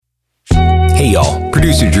Hey y'all,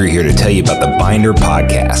 producer Drew here to tell you about the Binder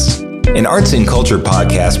Podcast, an arts and culture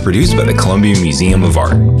podcast produced by the Columbia Museum of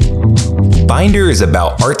Art. Binder is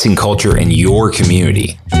about arts and culture in your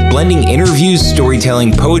community, blending interviews,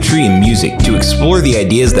 storytelling, poetry, and music to explore the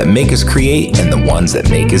ideas that make us create and the ones that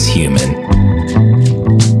make us human.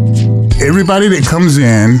 Everybody that comes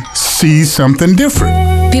in sees something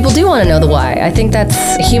different. People do want to know the why. I think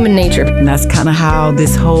that's human nature. And that's kind of how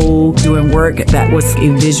this whole doing work that was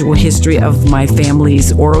a visual history of my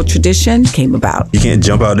family's oral tradition came about. You can't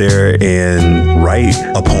jump out there and write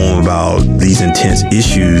a poem about these intense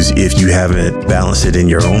issues if you haven't balanced it in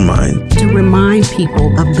your own mind. To remind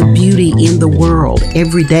people of the beauty in the world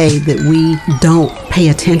every day that we don't pay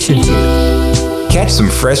attention to. Catch some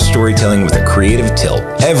fresh storytelling with a creative tilt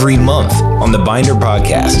every month on the Binder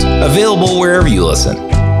Podcast, available wherever you listen.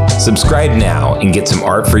 Subscribe now and get some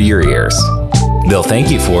art for your ears. They'll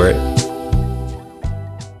thank you for it.